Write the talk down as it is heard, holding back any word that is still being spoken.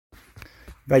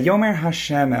Vayomer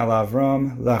Hashem el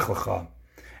Avram Lech Lecha.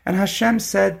 And Hashem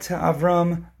said to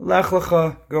Avram, Lech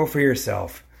Lecha, go for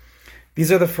yourself.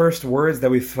 These are the first words that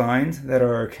we find that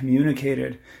are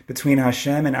communicated between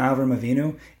Hashem and Avram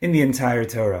Avinu in the entire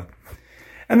Torah.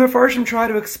 And the Mefarshim try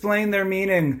to explain their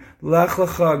meaning, Lech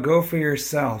Lecha, go for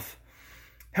yourself.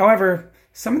 However,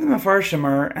 some of the Mefarshim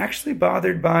are actually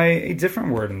bothered by a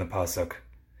different word in the Pasuk.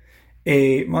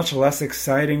 A much less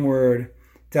exciting word,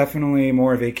 definitely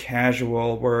more of a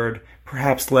casual word,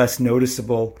 perhaps less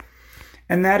noticeable.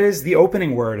 And that is the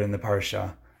opening word in the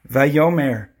Parsha,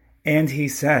 Vayomer, and he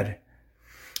said.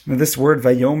 Now, this word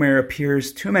Vayomer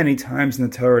appears too many times in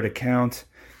the Torah to count,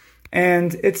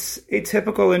 and it's a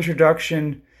typical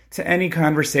introduction to any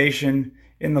conversation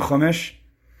in the Chumash,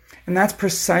 and that's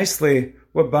precisely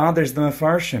what bothers the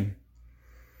Mefarshim.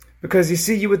 Because you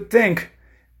see, you would think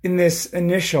in this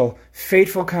initial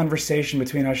fateful conversation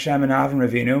between Hashem and Avram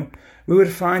Avinu, we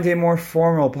would find a more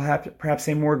formal, perhaps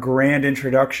a more grand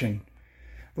introduction.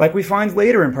 Like we find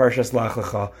later in Parshas Lech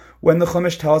Lecha, when the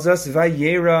Chumash tells us,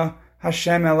 Vayera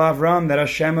Hashem el Avram, that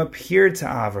Hashem appeared to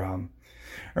Avram.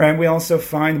 Right? We also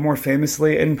find more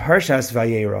famously in Parshas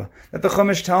Vayera, that the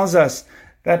Chumash tells us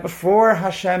that before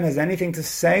Hashem has anything to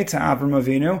say to Avram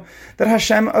Avinu, that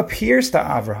Hashem appears to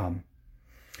Avraham.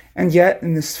 And yet,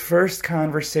 in this first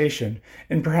conversation,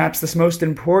 in perhaps this most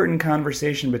important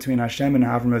conversation between Hashem and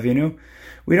Avram Avinu,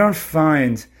 we don't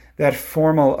find that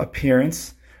formal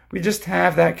appearance. We just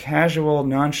have that casual,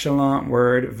 nonchalant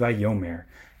word, Vayomer,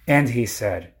 and he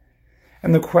said.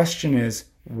 And the question is,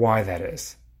 why that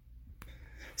is.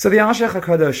 So the Alshech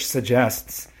HaKadosh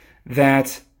suggests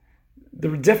that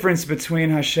the difference between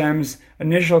Hashem's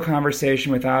initial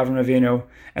conversation with Avram Avinu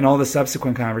and all the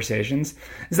subsequent conversations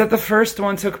is that the first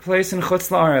one took place in Chutz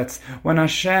La'aretz, when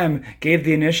Hashem gave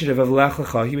the initiative of Lech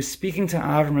Lecha. He was speaking to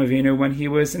Avram Avinu when he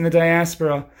was in the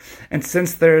diaspora. And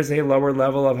since there's a lower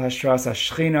level of Hashras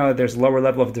HaShechina, there's a lower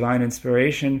level of divine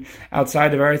inspiration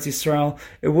outside of Eretz Yisrael,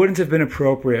 it wouldn't have been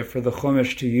appropriate for the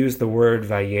Chumash to use the word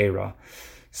Vayera.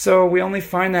 So we only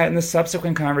find that in the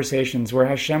subsequent conversations where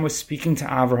Hashem was speaking to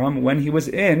Avraham when he was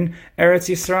in Eretz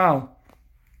Yisrael.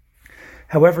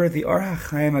 However, the Or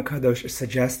HaChaim HaKadosh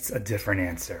suggests a different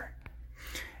answer.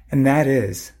 And that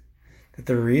is that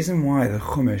the reason why the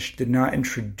Chumash did not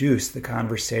introduce the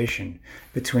conversation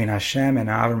between Hashem and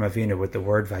Avram Avinu with the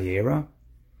word Vayera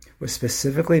was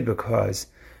specifically because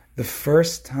the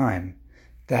first time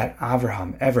that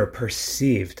Avraham ever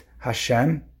perceived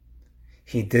Hashem,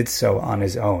 he did so on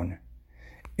his own.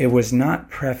 It was not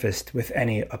prefaced with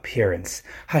any appearance.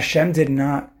 Hashem did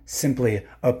not simply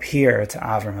appear to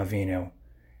Avram Avinu,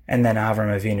 and then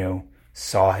Avram Avinu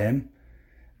saw him.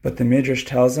 But the Midrash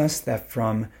tells us that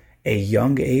from a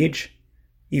young age,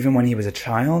 even when he was a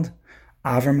child,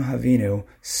 Avram Avinu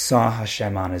saw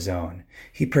Hashem on his own.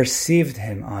 He perceived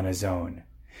him on his own.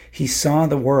 He saw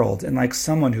the world, and like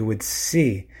someone who would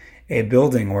see a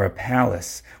building or a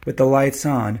palace with the lights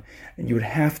on, and you would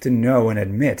have to know and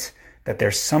admit that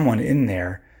there's someone in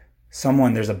there,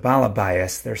 there's a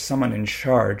balabayas, there's someone in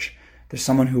charge, there's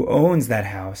someone who owns that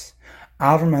house.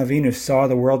 Avram Avinu saw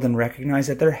the world and recognized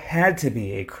that there had to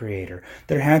be a creator,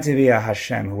 there had to be a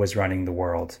Hashem who was running the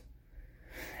world.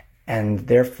 And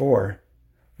therefore,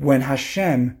 when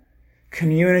Hashem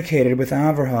communicated with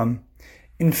Avraham,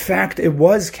 in fact, it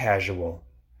was casual.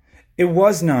 It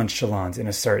was nonchalant in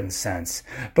a certain sense,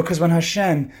 because when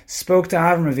Hashem spoke to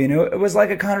Avram Avinu, it was like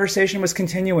a conversation was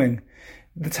continuing.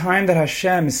 The time that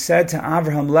Hashem said to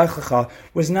Avraham, Lech Lecha,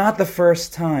 was not the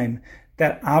first time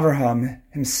that Avraham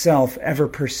himself ever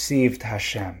perceived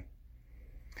Hashem.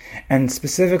 And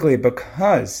specifically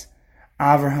because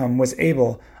Avraham was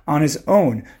able on his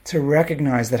own to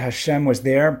recognize that Hashem was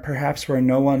there, perhaps where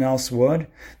no one else would,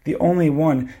 the only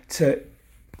one to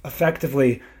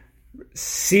effectively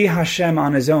see Hashem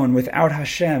on his own without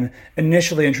Hashem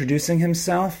initially introducing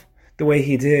himself the way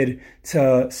he did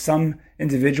to some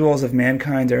individuals of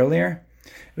mankind earlier.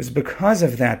 It was because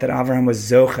of that Avraham was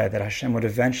zocheh, that Hashem would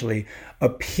eventually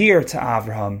appear to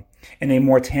Avraham in a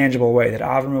more tangible way, that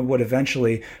Avraham would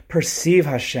eventually perceive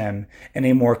Hashem in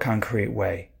a more concrete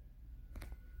way.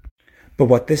 But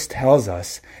what this tells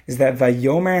us is that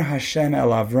Vayomer Hashem el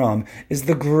Avram is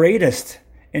the greatest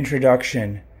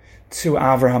introduction to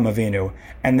Avraham Avinu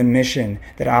and the mission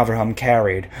that Avraham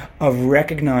carried of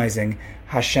recognizing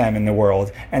Hashem in the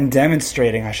world and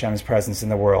demonstrating Hashem's presence in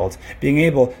the world, being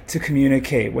able to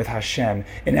communicate with Hashem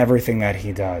in everything that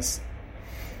he does.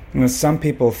 Some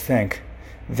people think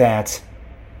that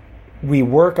we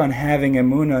work on having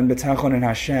emunah and betachon in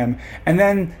Hashem, and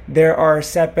then there are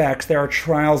setbacks, there are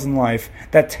trials in life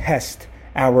that test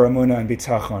our emunah and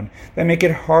bitachon, that make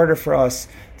it harder for us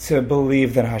to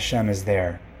believe that Hashem is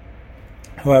there.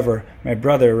 However, my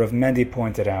brother Rav Mendy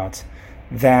pointed out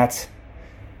that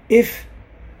if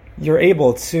you're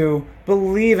able to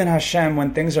believe in Hashem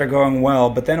when things are going well,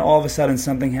 but then all of a sudden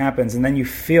something happens and then you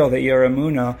feel that your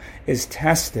emunah is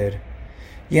tested,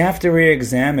 you have to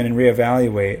re-examine and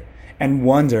reevaluate and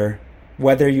wonder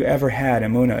whether you ever had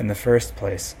emunah in the first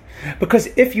place. Because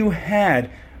if you had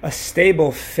a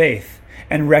stable faith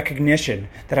and recognition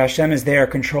that Hashem is there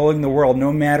controlling the world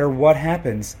no matter what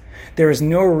happens, there is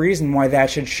no reason why that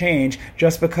should change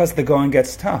just because the going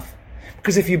gets tough.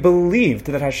 Because if you believed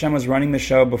that Hashem was running the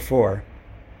show before,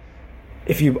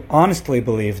 if you honestly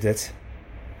believed it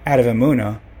out of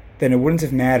emunah, then it wouldn't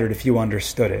have mattered if you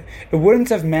understood it. It wouldn't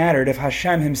have mattered if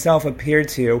Hashem himself appeared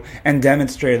to you and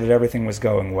demonstrated that everything was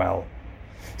going well.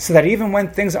 So that even when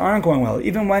things aren't going well,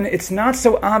 even when it's not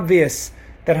so obvious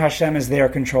that Hashem is there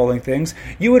controlling things,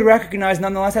 you would recognize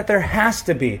nonetheless that there has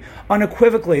to be,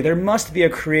 unequivocally, there must be a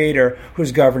creator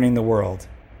who's governing the world.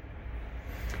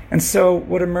 And so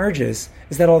what emerges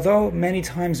is that although many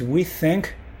times we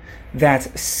think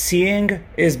that seeing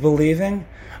is believing,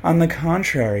 on the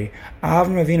contrary,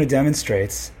 Avram Avinu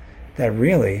demonstrates that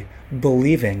really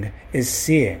believing is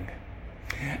seeing.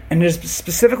 And it is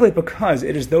specifically because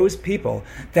it is those people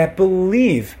that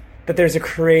believe that there's a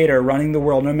creator running the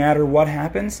world no matter what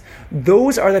happens,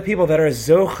 those are the people that are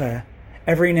zocheh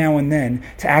every now and then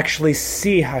to actually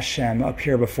see Hashem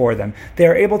appear before them. They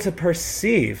are able to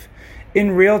perceive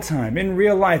in real time, in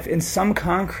real life, in some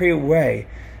concrete way,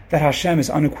 that Hashem is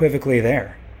unequivocally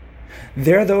there.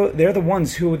 They're the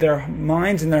ones who their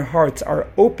minds and their hearts are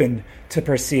open to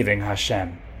perceiving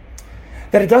Hashem.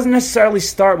 That it doesn't necessarily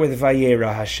start with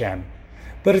Vayera Hashem,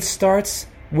 but it starts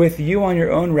with you on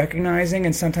your own recognizing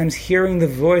and sometimes hearing the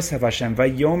voice of Hashem,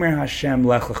 Vayomer Hashem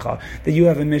Lech Lecha, that you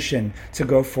have a mission to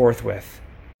go forth with.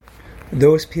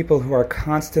 Those people who are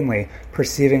constantly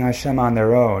perceiving Hashem on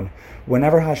their own,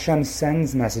 whenever Hashem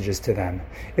sends messages to them,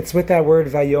 it's with that word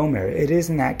Vayomer. It is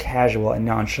in that casual and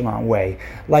nonchalant way,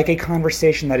 like a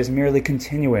conversation that is merely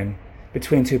continuing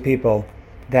between two people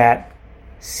that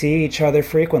see each other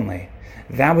frequently.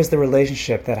 That was the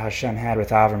relationship that Hashem had with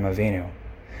Avram Avinu.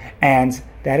 And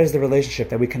that is the relationship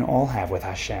that we can all have with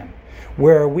Hashem,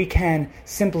 where we can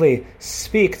simply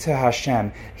speak to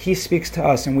Hashem. He speaks to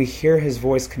us and we hear his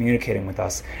voice communicating with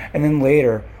us. And then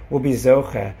later we'll be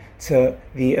zocheh to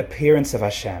the appearance of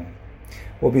Hashem.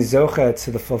 We'll be zocheh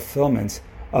to the fulfillment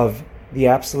of the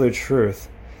absolute truth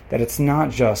that it's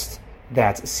not just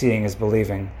that seeing is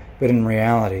believing, but in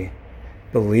reality,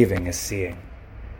 believing is seeing.